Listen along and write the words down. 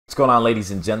What's going on,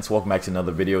 ladies and gents? Welcome back to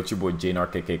another video. It's your boy Jane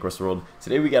RKK across the world.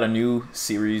 Today we got a new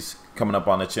series coming up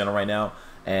on the channel right now,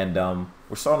 and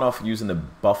we're starting off using the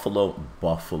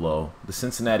the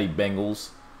Cincinnati Bengals.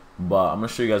 But I'm gonna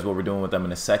show you guys what we're doing with them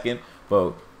in a second.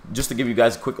 But just to give you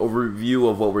guys a quick overview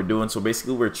of what we're doing, so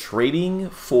basically we're trading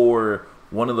for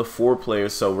one of the 4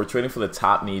 players. So we're trading for the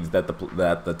top needs that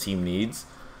the team needs,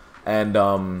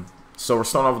 and so we're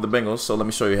starting off with the Bengals. So let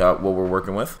me show you what we're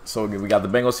working with. So we got the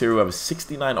Bengals here. We have a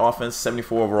 69 offense,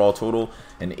 74 overall total,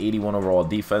 and 81 overall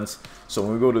defense. So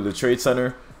when we go to the trade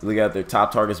center, we got their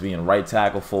top targets being right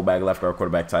tackle, fullback, left guard,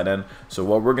 quarterback, tight end. So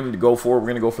what we're going to go for, we're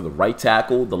going to go for the right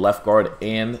tackle, the left guard,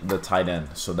 and the tight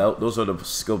end. So those are the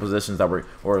skill positions that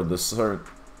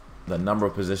the number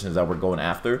of positions that we're going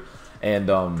after. And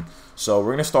so we're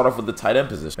going to start off with the tight end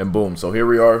position. And boom, so here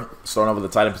we are starting off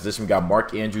with the tight end position. We got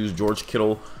Mark Andrews, George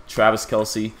Kittle, Travis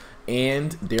Kelce,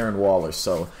 and Darren Waller.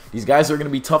 So these guys are going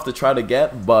to be tough to try to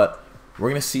get, but we're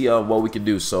going to see what we can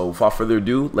do. So without further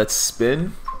ado, let's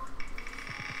spin.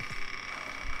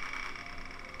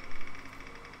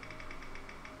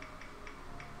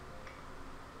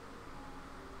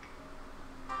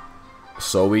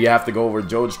 So we have to go over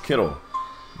George Kittle.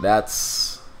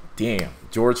 Damn,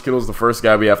 George Kittle's the first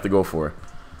guy we have to go for.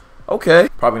 Okay,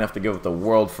 probably gonna have to give it the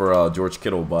world for George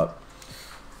Kittle, but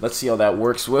let's see how that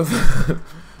works with.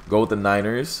 Go with the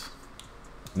Niners.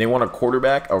 They want a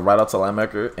quarterback, a right outside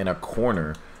linebacker, and a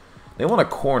corner. They want a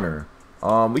corner.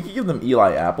 We could give them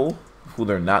Eli Apple, who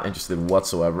they're not interested in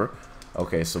whatsoever.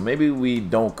 Okay, so maybe we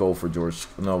don't go for George.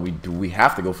 No, we do. We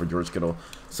have to go for George Kittle.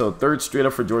 So third straight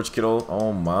up for George Kittle.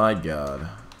 Oh my God,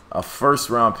 a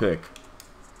first-round pick.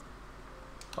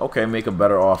 Okay, make a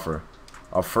better offer.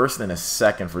 A first and a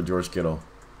second for George Kittle.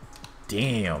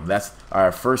 Damn, that's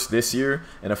our first this year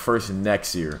and a first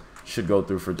next year. Should go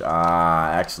through for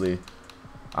actually,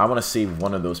 I want to save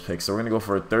one of those picks. So we're gonna go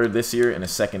for a third this year and a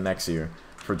second next year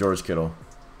for George Kittle.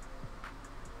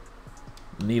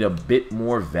 Need a bit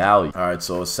more value. All right,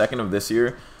 so a second of this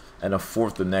year and a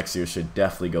fourth of next year should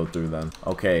definitely go through then.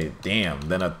 Okay, damn.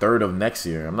 Then a third of next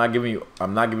year. I'm not giving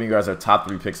you guys our top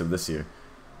 3 picks of this year.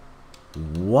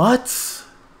 What?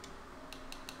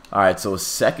 Alright, so a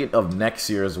second of next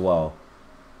year as well.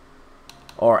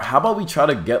 Or how about we try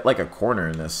to get like a corner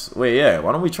in this? Wait, yeah,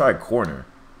 why don't we try a corner?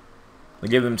 They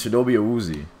give them Chidobe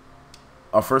Awuzie.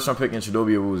 Our first round pick in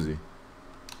Chidobe Awuzie.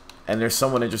 And there's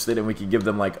someone interested and we could give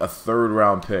them like a 3rd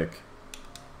round pick.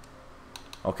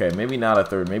 Okay, maybe not a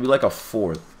 3rd, maybe like a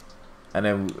 4th. And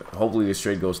then hopefully this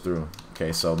trade goes through.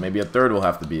 Okay, so maybe a 3rd will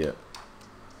have to be it.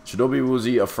 Chidobe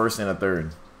Awuzie, a 1st and a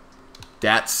 3rd.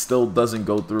 That still doesn't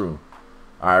go through.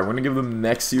 Alright, we're going to give them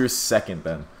next year's 2nd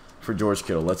then for George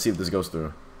Kittle. Let's see if this goes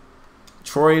through.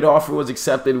 Trade offer was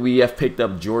accepted. We have picked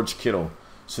up George Kittle.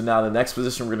 So now the next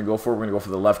position we're going to go for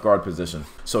the left guard position.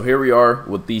 So here we are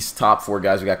with these top 4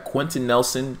 guys. We got Quentin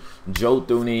Nelson, Joe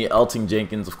Thuney, Elton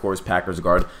Jenkins, of course, Packers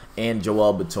guard, and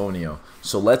Joel Bitonio.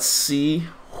 So let's see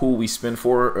who we spin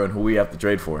for and who we have to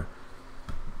trade for.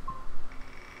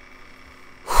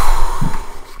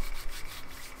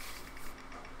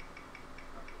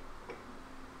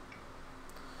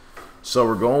 So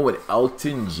we're going with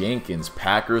Elton Jenkins,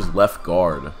 Packers left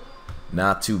guard.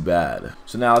 Not too bad.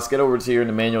 So now let's get over to here in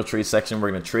the manual trade section.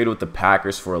 We're going to trade with the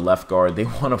Packers for a left guard. They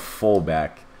want a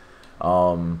fullback.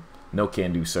 No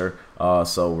can do, sir.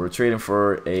 So we're trading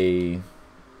for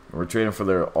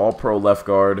their all-pro left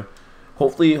guard.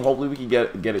 Hopefully we can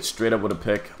get it straight up with a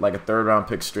pick, like a 3rd round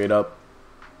pick straight up.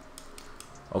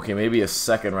 Okay, maybe a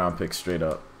 2nd round pick straight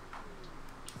up.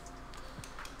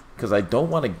 Because I don't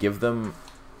want to give them.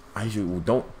 I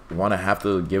don't want to have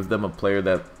to give them a player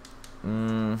that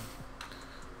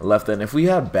left end. If we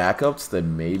have backups,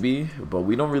 then maybe, but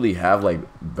we don't really have like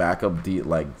backup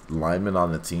linemen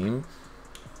on the team.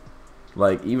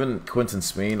 Like even Quinton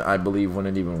Spain, I believe,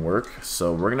 wouldn't even work.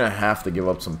 So we're gonna have to give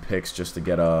up some picks just to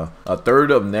get a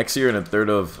 3rd of next year and a third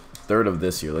of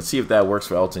this year. Let's see if that works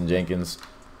for Elton Jenkins.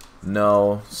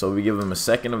 No, so we give them a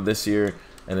 2nd of this year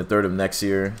and a 3rd of next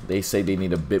year. They say they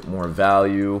need a bit more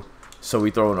value. So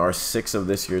we throw in our 6 of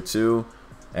this year too,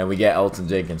 and we get Elton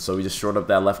Jenkins. So we just short up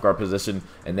that left guard position,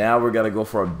 and now we're gonna go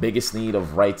for our biggest need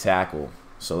of right tackle.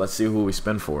 So let's see who we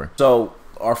spin for. So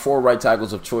our 4 right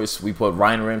tackles of choice, we put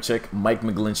Ryan Ramczyk, Mike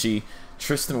McGlinchey,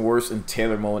 Tristan Wirfs, and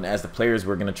Taylor Moen as the players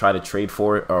we're gonna try to trade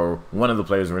for, or one of the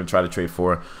players we're gonna try to trade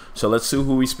for. So let's see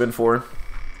who we spin for.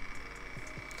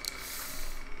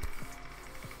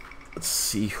 Let's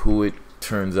see who it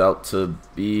turns out to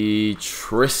be.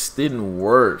 Tristan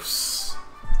Wirfs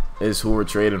is who we're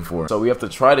trading for. So we have to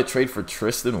try to trade for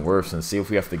Tristan Wirfs and see if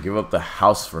we have to give up the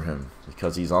house for him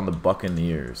because he's on the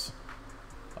Buccaneers.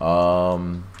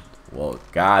 Well,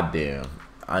 goddamn.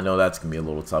 I know that's going to be a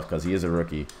little tough because he is a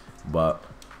rookie. But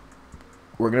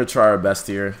we're going to try our best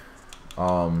here.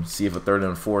 See if a 3rd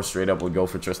and 4 straight up would go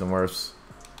for Tristan Wirfs.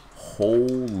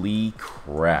 Holy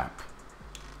crap.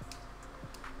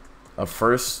 A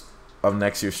 1st of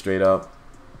next year straight up.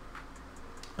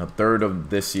 A 3rd of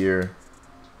this year.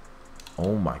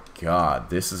 Oh my god.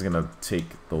 This is going to take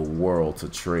the world to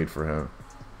trade for him.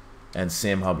 And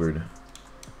Sam Hubbard.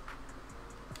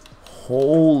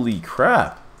 Holy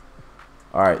crap.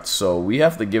 Alright, so we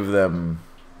have to give them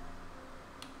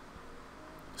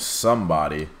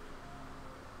somebody.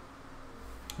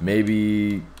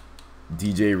 Maybe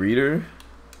DJ Reader.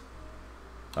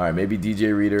 Alright, maybe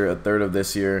DJ Reader, a 3rd of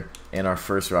this year, and our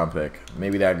 1st round pick.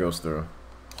 Maybe that goes through.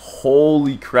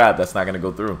 Holy crap, that's not going to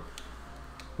go through.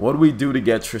 What do we do to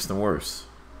get Tristan Wirfs?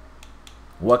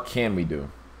 What can we do?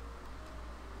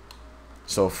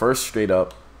 So 1st straight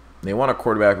up. They want a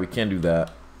quarterback, we can't do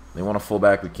that. They want a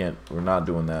fullback, we can't. We're not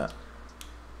doing that.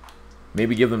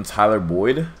 Maybe give them Tyler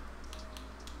Boyd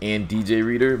and DJ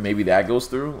Reader. Maybe that goes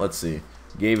through. Let's see.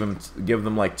 Give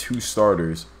them like 2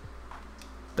 starters.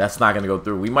 That's not gonna go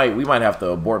through. We might have to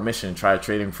abort mission and try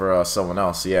trading for someone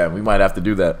else. Yeah, we might have to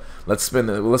do that. Let's spin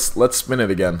it. Let's spin it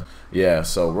again. Yeah,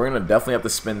 so we're gonna definitely have to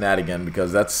spin that again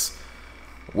because that's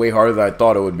way harder than I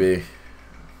thought it would be.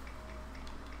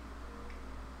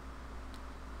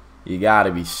 You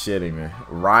gotta be shitting me.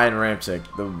 Ryan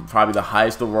Ramczyk, probably the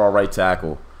highest overall right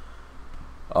tackle.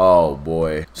 Oh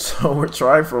boy. So we're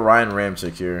trying for Ryan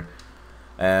Ramczyk here.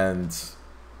 And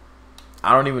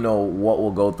I don't even know what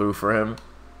will go through for him.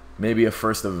 Maybe a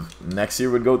 1st of next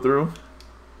year would go through.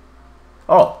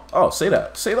 Oh, say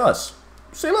that. Say less.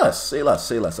 Say less. Say less.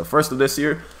 Say less. A 1st of this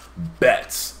year,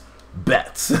 bets.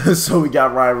 So we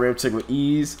got Ryan Ramczyk with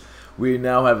ease. We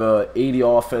now have a 80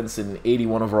 offense and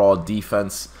 81 overall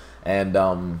defense. And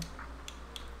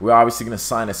we're obviously going to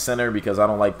sign a center because I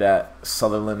don't like that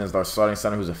Sutherland is our starting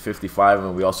center who's a 55.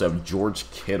 And we also have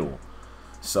George Kittle.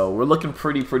 So we're looking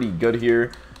pretty good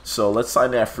here. So let's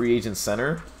sign that free agent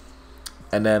center.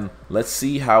 And then let's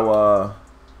see how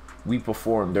we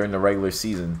perform during the regular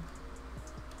season.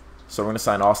 So we're going to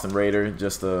sign Austin Raider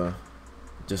just to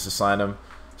sign him.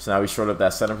 So now we short up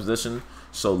that center position.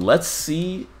 So let's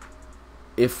see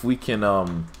if we can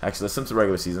actually let's send to the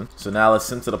regular season. So now let's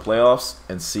send to the playoffs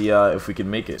and see if we can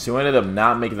make it. So we ended up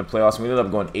not making the playoffs. We ended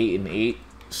up going 8-8.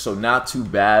 So not too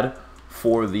bad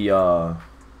for the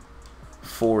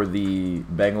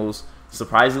Bengals.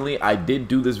 Surprisingly, I did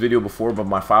do this video before, but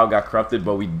my file got corrupted.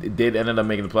 But we did ended up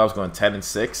making the playoffs, going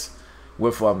 10-6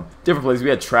 with different players. We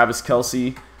had Travis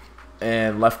Kelce,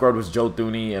 and left guard was Joe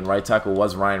Thuney, and right tackle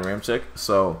was Ryan Ramczyk.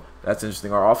 So that's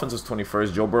interesting. Our offense was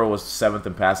 21st. Joe Burrow was 7th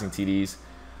in passing TDs,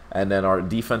 and then our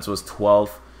defense was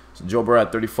 12th. So Joe Burrow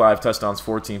had 35 touchdowns,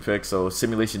 14 picks. So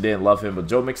simulation didn't love him, but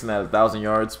Joe Mixon had 1,000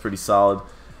 yards, pretty solid.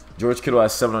 George Kittle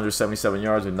has 777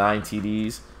 yards with 9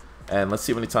 TDs. And let's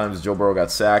see how many times Joe Burrow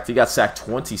got sacked. He got sacked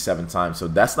 27 times, so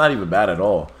that's not even bad at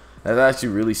all. That's actually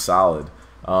really solid.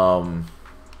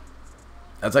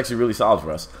 That's actually really solid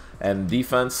for us. And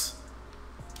defense,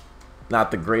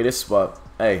 not the greatest, but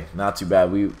hey, not too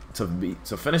bad.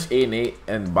 To finish 8-8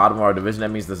 and bottom of our division,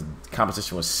 that means the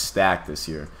competition was stacked this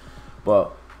year.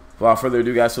 But without further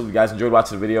ado, guys, hope you guys enjoyed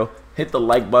watching the video. Hit the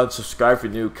like button, subscribe if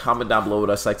you're new, comment down below what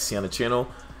I'd like to see on the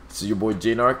channel. This is your boy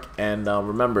J-Narc, and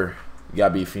remember, you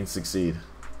gotta be a fiend to succeed.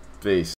 Peace.